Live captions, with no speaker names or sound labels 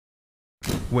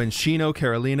When Shino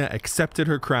Carolina accepted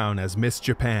her crown as Miss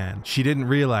Japan, she didn't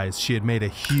realize she had made a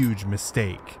huge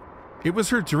mistake. It was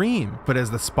her dream, but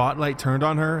as the spotlight turned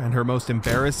on her and her most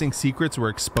embarrassing secrets were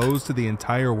exposed to the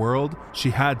entire world, she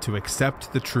had to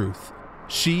accept the truth.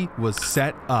 She was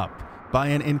set up by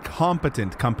an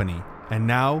incompetent company, and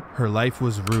now her life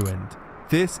was ruined.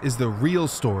 This is the real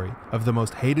story of the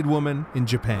most hated woman in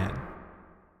Japan.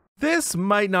 This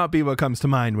might not be what comes to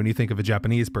mind when you think of a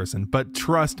Japanese person, but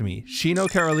trust me, Shino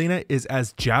Carolina is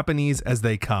as Japanese as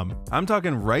they come. I'm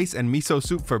talking rice and miso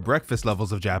soup for breakfast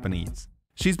levels of Japanese.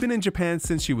 She's been in Japan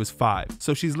since she was 5,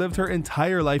 so she's lived her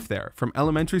entire life there, from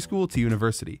elementary school to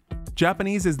university.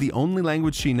 Japanese is the only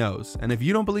language she knows, and if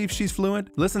you don't believe she's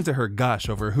fluent, listen to her gush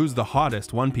over who's the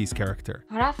hottest One Piece character.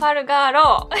 トラファルガー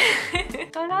ロー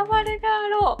トラファルガ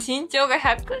ーロー身長が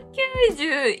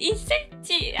191セン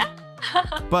チ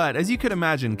But as you could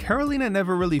imagine, Carolina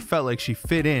never really felt like she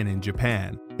fit in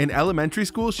Japan. In elementary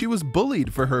school, she was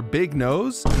bullied for her big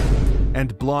nose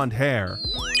and blonde hair.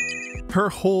 Her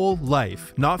whole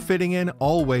life, not fitting in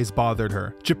always bothered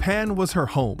her. Japan was her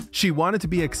home. She wanted to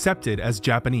be accepted as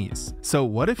Japanese. So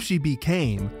what if she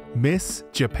became Miss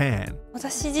Japan?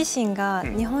 私自身が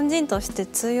日本人として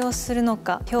通用するの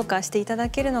か、評価していただ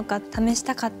けるのか試し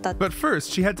たかった。 But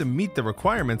first, she had to meet the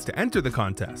requirements to enter the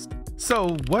contest.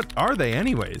 So what are they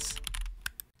anyways?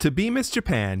 To be Miss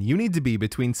Japan, you need to be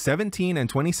between 17 and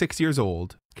 26 years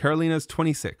old. Carolina's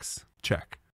 26.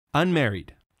 Check.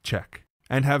 Unmarried. Check.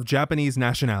 And have Japanese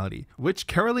nationality, which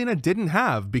Carolina didn't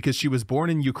have because she was born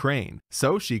in Ukraine.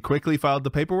 So she quickly filed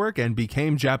the paperwork and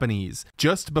became Japanese,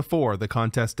 just before the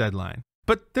contest deadline.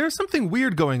 But there's something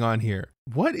weird going on here.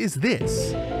 What is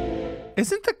this?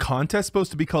 Isn't the contest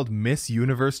supposed to be called Miss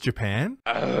Universe Japan?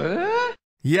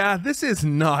 Yeah, this is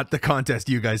not the contest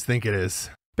you guys think it is.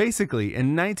 Basically,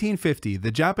 in 1950, the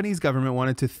Japanese government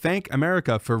wanted to thank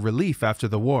America for relief after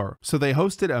the war, so they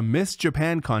hosted a Miss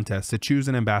Japan contest to choose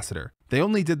an ambassador. They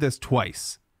only did this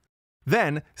twice.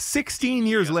 Then, 16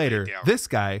 years later, this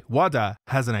guy, Wada,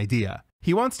 has an idea.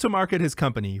 He wants to market his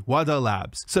company, Wada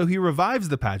Labs, so he revives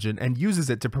the pageant and uses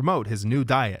it to promote his new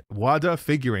diet, Wada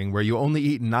Figuring, where you only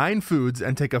eat 9 foods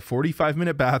and take a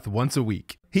 45-minute bath once a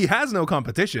week. He has no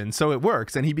competition, so it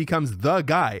works, and he becomes the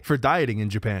guy for dieting in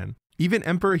Japan. Even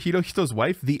Emperor Hirohito's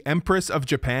wife, the Empress of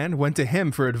Japan, went to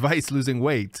him for advice losing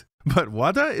weight. But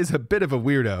Wada is a bit of a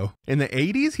weirdo. In the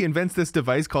 80s, he invents this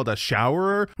device called a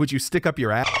showerer, which you stick up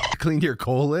your ass to clean your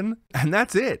colon. And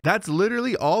that's it. That's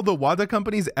literally all the Wada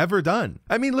company's ever done.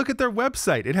 I mean, look at their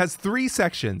website. It has 3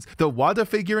 sections: the Wada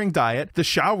Figuring Diet, the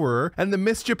Showerer, and the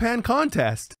Miss Japan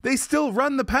contest. They still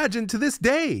run the pageant to this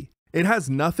day. It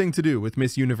has nothing to do with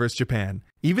Miss Universe Japan.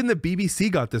 Even the BBC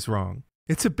got this wrong.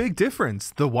 It's a big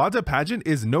difference. The Wada pageant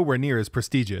is nowhere near as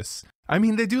prestigious. I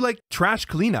mean, they do like trash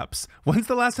cleanups. When's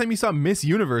the last time you saw Miss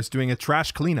Universe doing a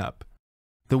trash cleanup?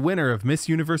 The winner of Miss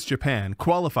Universe Japan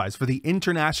qualifies for the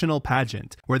international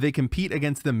pageant, where they compete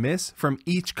against the Miss from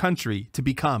each country to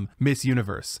become Miss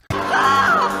Universe.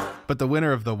 But the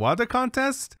winner of the Wada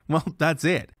contest? Well, that's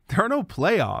it. There are no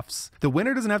playoffs. The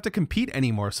winner doesn't have to compete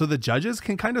anymore, so the judges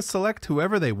can kind of select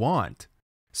whoever they want.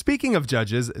 Speaking of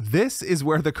judges, this is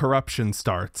where the corruption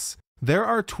starts. There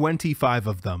are 25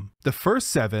 of them. The first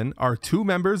 7 are 2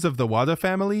 members of the Wada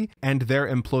family and their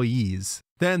employees.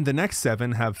 Then the next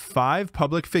 7 have 5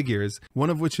 public figures, one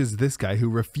of which is this guy who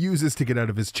refuses to get out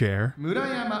of his chair.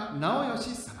 Murayama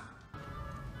Naoyoshi-sama.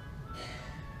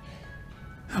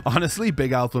 Honestly,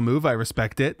 big alpha move, I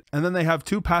respect it. And then they have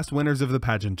 2 past winners of the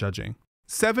pageant judging.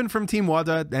 7 from Team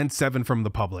Wada and 7 from the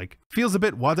public. Feels a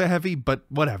bit Wada heavy, but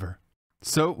whatever.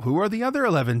 So who are the other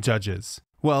 11 judges?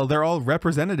 Well, they're all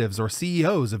representatives or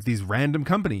CEOs of these random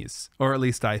companies. Or at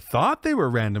least I thought they were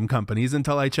random companies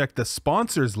until I checked the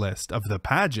sponsors list of the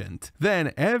pageant.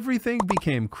 Then everything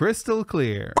became crystal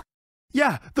clear.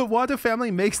 Yeah, the Wada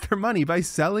family makes their money by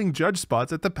selling judge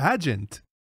spots at the pageant.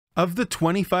 Of the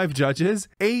 25 judges,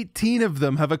 18 of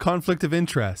them have a conflict of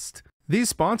interest. These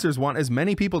sponsors want as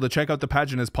many people to check out the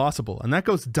pageant as possible, and that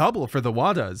goes double for the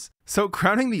Wadas. So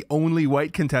crowning the only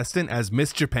white contestant as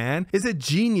Miss Japan is a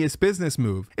genius business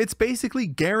move. It's basically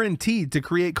guaranteed to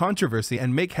create controversy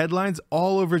and make headlines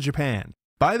all over Japan.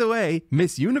 By the way,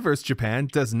 Miss Universe Japan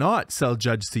does not sell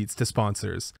judge seats to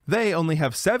sponsors. They only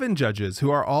have 7 judges who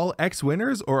are all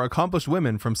ex-winners or accomplished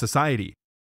women from society.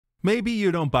 Maybe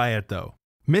you don't buy it though.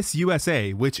 Miss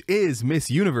USA, which is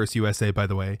Miss Universe USA by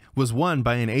the way, was won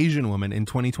by an Asian woman in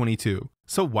 2022.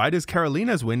 So why does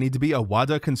Carolina's win need to be a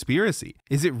Wada conspiracy?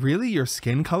 Is it really your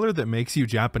skin color that makes you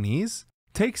Japanese?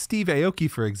 Take Steve Aoki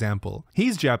for example.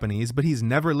 He's Japanese, but he's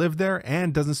never lived there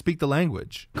and doesn't speak the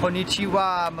language.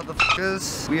 Konnichiwa,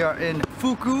 motherfuckers. We are in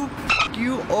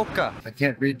Fukuoka. I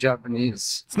can't read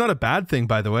Japanese. It's not a bad thing,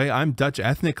 by the way. I'm Dutch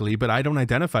ethnically, but I don't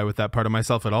identify with that part of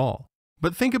myself at all.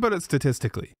 But think about it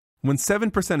statistically. When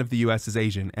 7% of the US is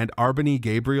Asian and Arbany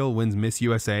Gabriel wins Miss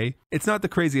USA, it's not the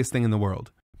craziest thing in the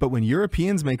world. But when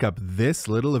Europeans make up this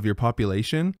little of your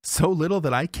population, so little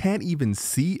that I can't even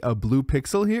see a blue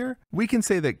pixel here, we can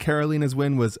say that Carolina's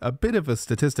win was a bit of a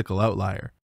statistical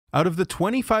outlier. Out of the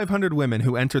 2,500 women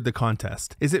who entered the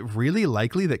contest, is it really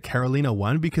likely that Carolina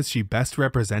won because she best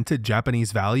represented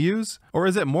Japanese values? Or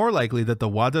is it more likely that the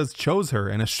WADAs chose her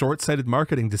in a short-sighted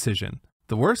marketing decision?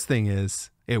 The worst thing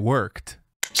is, it worked.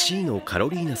 C のカロ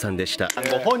リーナさんでした。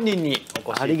ご本人に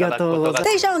お越しいただくことが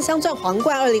戴上镶钻皇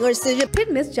冠2024 Під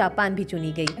Miss Japan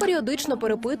Бітюнігі. Періодично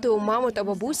перепитую маму та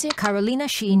бабусі Carolina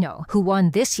Shino, who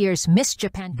won this year's Miss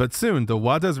Japan. But soon, the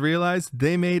WADAs realized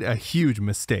they made a huge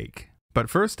mistake. But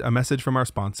first, a message from our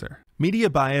sponsor. Media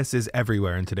bias is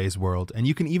everywhere in today's world, and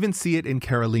you can even see it in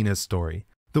Carolina's story.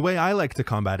 The way I like to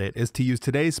combat it is to use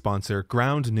today's sponsor,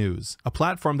 Ground News, a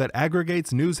platform that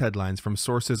aggregates news headlines from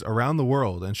sources around the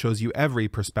world and shows you every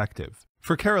perspective.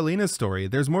 For Carolina's story,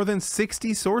 there's more than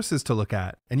 60 sources to look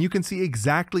at, and you can see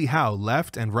exactly how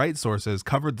left and right sources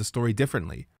covered the story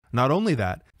differently. Not only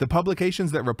that, the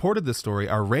publications that reported the story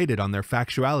are rated on their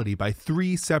factuality by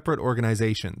 3 separate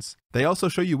organizations. They also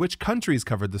show you which countries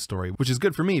covered the story, which is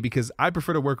good for me because I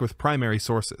prefer to work with primary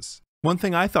sources. One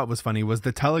thing I thought was funny was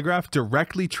the Telegraph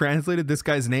directly translated this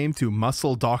guy's name to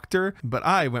Muscle Doctor, but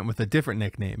I went with a different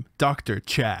nickname, Dr.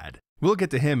 Chad. We'll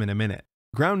get to him in a minute.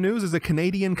 Ground News is a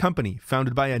Canadian company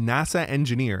founded by a NASA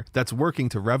engineer that's working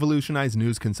to revolutionize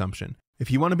news consumption. If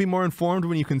you want to be more informed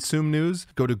when you consume news,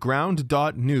 go to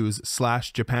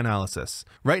ground.news/Japanalysis.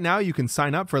 Right now, you can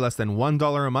sign up for less than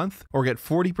 $1 a month or get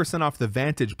 40% off the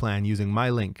Vantage plan using my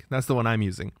link. That's the one I'm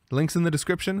using. Links in the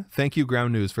description. Thank you,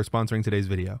 Ground News, for sponsoring today's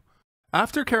video.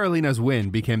 After Carolina's win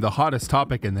became the hottest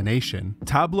topic in the nation,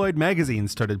 tabloid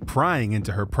magazines started prying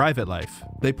into her private life.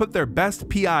 They put their best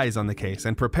PIs on the case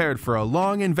and prepared for a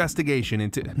long investigation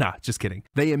into— Nah, just kidding.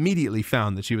 They immediately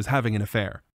found that she was having an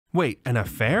affair. Wait, an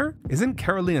affair? Isn't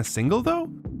Carolina single though?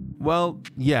 Well,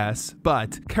 yes,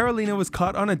 but Carolina was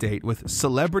caught on a date with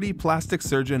celebrity plastic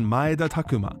surgeon Maeda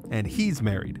Takuma, and he's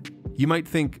married. You might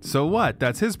think, so what?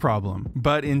 That's his problem.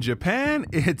 But in Japan,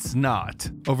 it's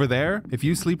not. Over there, if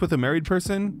you sleep with a married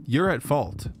person, you're at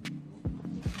fault.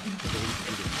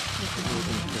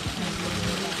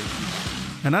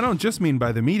 And I don't just mean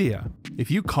by the media.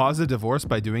 If you cause a divorce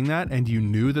by doing that and you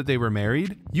knew that they were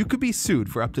married, you could be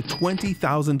sued for up to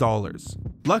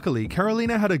 $20,000. Luckily,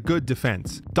 Carolina had a good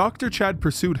defense. Dr. Chad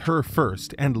pursued her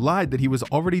first and lied that he was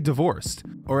already divorced.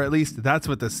 Or at least that's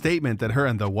what the statement that her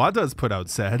and the WADAs put out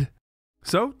said.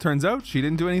 So, turns out she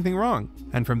didn't do anything wrong.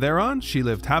 And from there on, she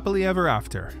lived happily ever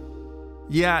after.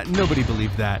 Yeah, nobody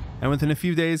believed that. And within a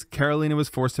few days, Carolina was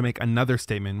forced to make another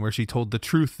statement where she told the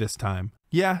truth this time.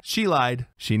 Yeah, she lied.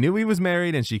 She knew he was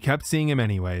married and she kept seeing him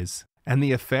anyways. And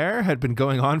the affair had been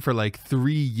going on for like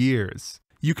 3 years.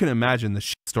 You can imagine the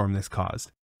shitstorm this caused.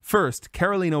 First,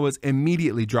 Carolina was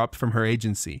immediately dropped from her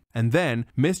agency, and then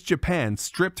Miss Japan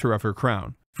stripped her of her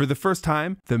crown. For the first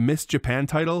time, the Miss Japan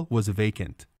title was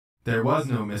vacant. There was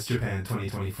no Miss Japan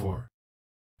 2024.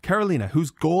 Carolina,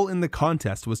 whose goal in the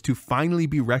contest was to finally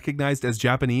be recognized as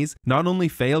Japanese, not only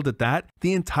failed at that,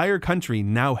 the entire country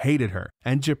now hated her.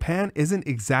 And Japan isn't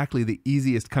exactly the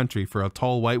easiest country for a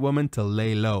tall white woman to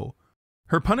lay low.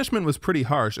 Her punishment was pretty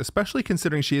harsh, especially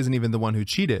considering she isn't even the one who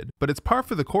cheated, but it's par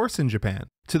for the course in Japan,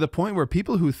 to the point where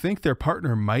people who think their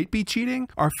partner might be cheating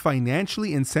are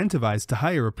financially incentivized to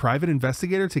hire a private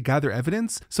investigator to gather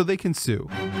evidence so they can sue.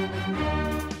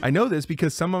 I know this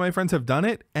because some of my friends have done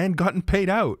it and gotten paid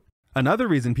out. Another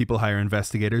reason people hire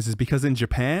investigators is because in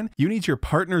Japan, you need your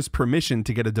partner's permission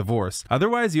to get a divorce.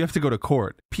 Otherwise, you have to go to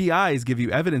court. PIs give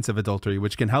you evidence of adultery,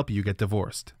 which can help you get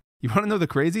divorced. You want to know the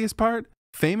craziest part?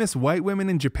 Famous white women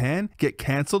in Japan get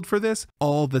canceled for this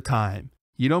all the time.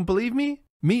 You don't believe me?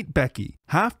 Meet Becky.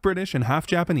 Half British and half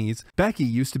Japanese, Becky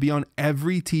used to be on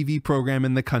every TV program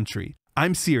in the country.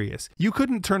 I'm serious. You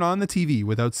couldn't turn on the TV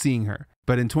without seeing her.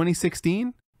 But in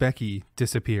 2016, Becky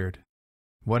disappeared.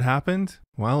 What happened?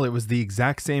 Well, it was the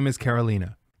exact same as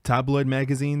Carolina. Tabloid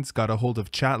magazines got a hold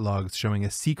of chat logs showing a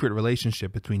secret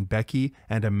relationship between Becky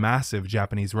and a massive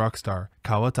Japanese rock star,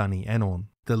 Kawatani Enon,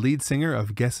 the lead singer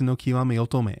of Gesu no Kiwami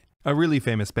Otome, a really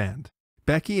famous band.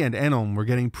 Becky and Enon were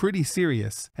getting pretty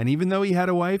serious, and even though he had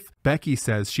a wife, Becky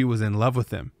says she was in love with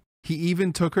him. He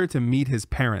even took her to meet his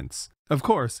parents. Of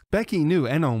course, Becky knew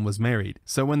Enon was married,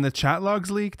 so when the chat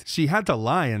logs leaked, she had to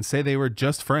lie and say they were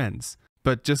just friends.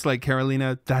 But just like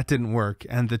Carolina, that didn't work,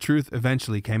 and the truth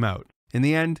eventually came out. In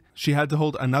the end, she had to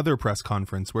hold another press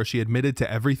conference where she admitted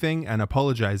to everything and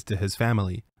apologized to his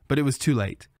family. But it was too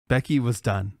late. Becky was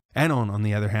done. Enon, on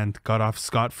the other hand, got off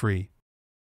scot-free.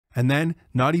 And then,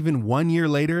 not even 1 year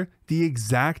later, the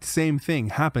exact same thing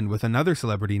happened with another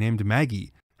celebrity named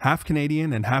Maggie. Half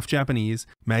Canadian and half Japanese,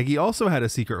 Maggie also had a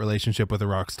secret relationship with a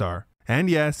rock star. And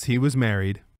yes, he was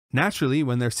married. Naturally,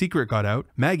 when their secret got out,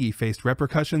 Maggie faced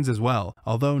repercussions as well,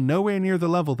 although nowhere near the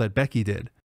level that Becky did.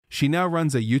 She now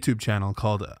runs a YouTube channel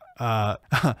called,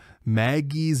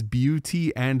 Maggie's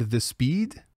Beauty and the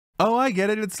Speed? Oh, I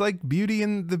get it, it's like Beauty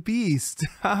and the Beast,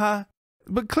 haha.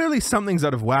 But clearly something's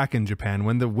out of whack in Japan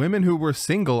when the women who were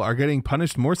single are getting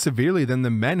punished more severely than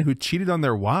the men who cheated on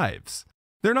their wives.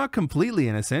 They're not completely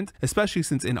innocent, especially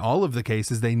since in all of the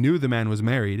cases they knew the man was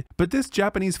married, but this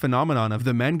Japanese phenomenon of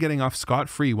the men getting off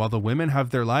scot-free while the women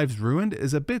have their lives ruined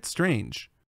is a bit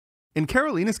strange. In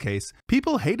Carolina's case,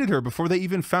 people hated her before they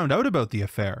even found out about the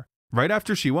affair. Right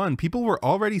after she won, people were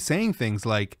already saying things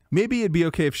like, maybe it'd be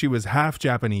okay if she was half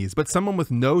Japanese, but someone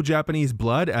with no Japanese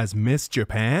blood as Miss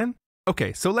Japan?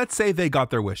 Okay, so let's say they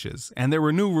got their wishes, and there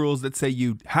were new rules that say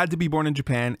you had to be born in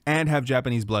Japan and have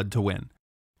Japanese blood to win.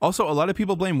 Also, a lot of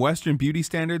people blame Western beauty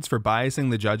standards for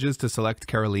biasing the judges to select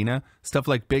Carolina, stuff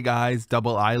like big eyes,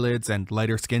 double eyelids, and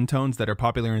lighter skin tones that are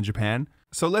popular in Japan.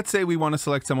 So let's say we want to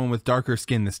select someone with darker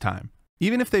skin this time.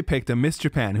 Even if they picked a Miss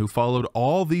Japan who followed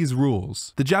all these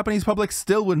rules, the Japanese public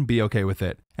still wouldn't be okay with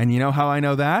it. And you know how I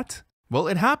know that? Well,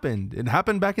 it happened. It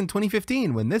happened back in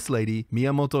 2015 when this lady,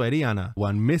 Miyamoto Eriana,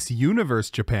 won Miss Universe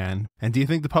Japan. And do you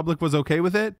think the public was okay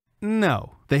with it?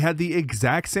 No. They had the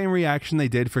exact same reaction they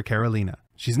did for Carolina.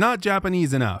 She's not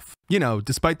Japanese enough. You know,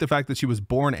 despite the fact that she was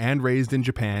born and raised in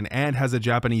Japan and has a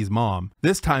Japanese mom,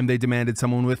 this time they demanded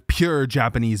someone with pure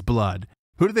Japanese blood.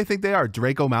 Who do they think they are,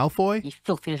 Draco Malfoy? You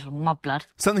filthy little mud blood.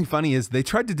 Something funny is they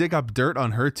tried to dig up dirt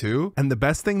on her too, and the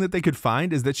best thing that they could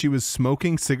find is that she was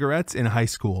smoking cigarettes in high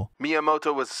school.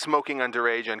 Miyamoto was smoking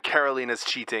underage and Carolina's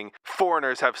cheating.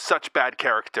 Foreigners have such bad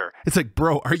character. It's like,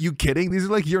 bro, are you kidding? These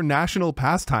are like your national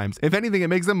pastimes. If anything, it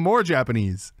makes them more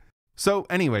Japanese. So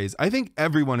anyways, I think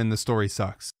everyone in the story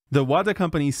sucks. The WADA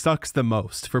company sucks the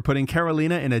most for putting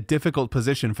Carolina in a difficult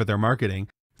position for their marketing.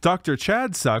 Dr.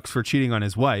 Chad sucks for cheating on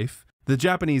his wife. The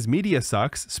Japanese media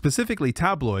sucks, specifically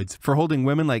tabloids, for holding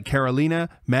women like Carolina,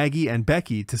 Maggie, and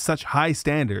Becky to such high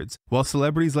standards, while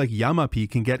celebrities like Yamapi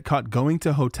can get caught going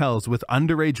to hotels with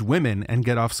underage women and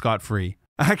get off scot-free.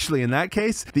 Actually, in that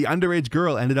case, the underage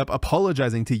girl ended up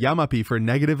apologizing to Yamapi for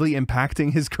negatively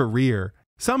impacting his career.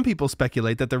 Some people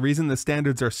speculate that the reason the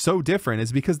standards are so different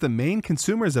is because the main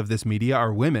consumers of this media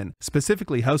are women,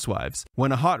 specifically housewives.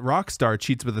 When a hot rock star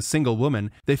cheats with a single woman,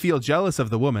 they feel jealous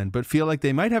of the woman, but feel like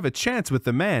they might have a chance with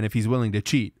the man if he's willing to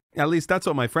cheat. At least that's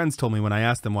what my friends told me when I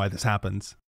asked them why this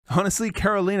happens. Honestly,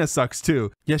 Carolina sucks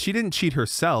too. Yeah, she didn't cheat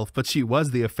herself, but she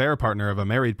was the affair partner of a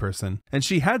married person. And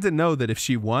she had to know that if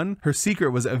she won, her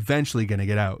secret was eventually gonna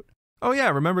get out. Oh yeah,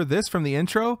 remember this from the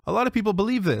intro? A lot of people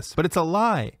believe this, but it's a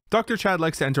lie. Dr. Chad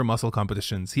likes to enter muscle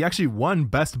competitions. He actually won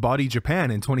Best Body Japan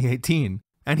in 2018.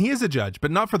 And he is a judge, but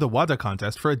not for the WADA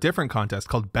contest, for a different contest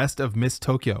called Best of Miss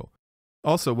Tokyo.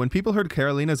 Also, when people heard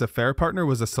Carolina's affair partner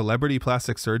was a celebrity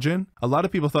plastic surgeon, a lot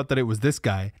of people thought that it was this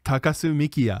guy, Takasu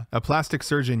Mikiya, a plastic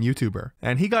surgeon YouTuber.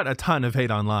 And he got a ton of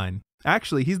hate online.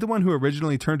 Actually, he's the one who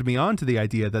originally turned me on to the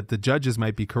idea that the judges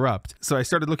might be corrupt. So I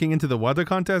started looking into the WADA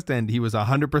contest and he was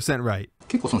 100% right.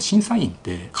 結構その審査員っ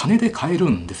て金で買える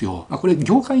んですよ。これ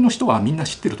業界の人はみんな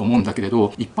知ってると思うんだけれ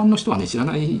ど、一般の人はね知ら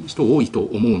ない人多いと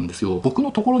思うんですよ。僕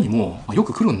のところにもよ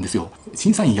く来るんですよ。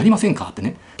審査員やりませんかって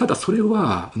ね。ただそれ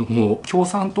はもう協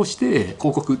賛として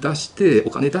広告出して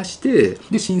お金出して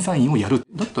で審査員をやる。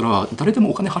だったら誰でも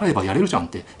お金払えばやれるじゃんっ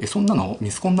て。そんなのミ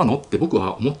スコンなのって僕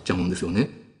は思っちゃうんですよね。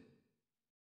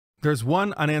There's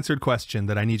one unanswered question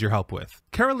that I need your help with.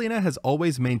 Carolina has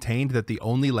always maintained that the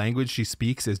only language she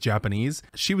speaks is Japanese.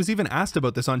 She was even asked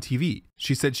about this on TV.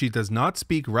 She said she does not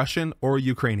speak Russian or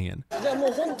Ukrainian.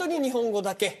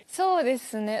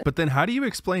 But then how do you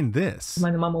explain this? У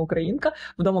мене мама українка,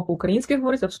 вдома по-українськи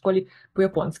говорить, а в школі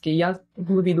по-японськи. Я в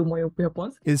голові думаю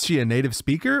по-японськи. Is she a native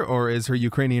speaker or is her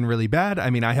Ukrainian really bad?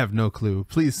 I mean, I have no clue.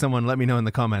 Please, someone let me know in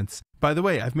the comments. By the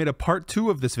way, I've made a part 2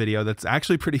 of this video that's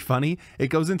actually pretty funny. It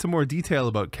goes into more detail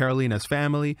about Carolina's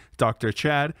family, Dr.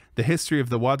 Chad, the history of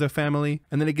the WADA family,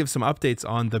 and then it gives some updates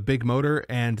on the Big Motor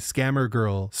and Scammer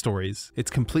Girl stories.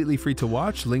 It's completely free to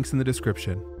watch, links in the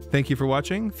description. Thank you for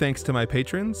watching. Thanks to my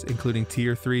patrons, including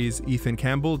Tier 3's Ethan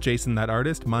Campbell, Jason That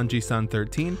Artist, Manji-san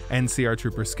 13, NCR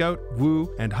Trooper Scout,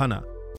 Woo, and Hana.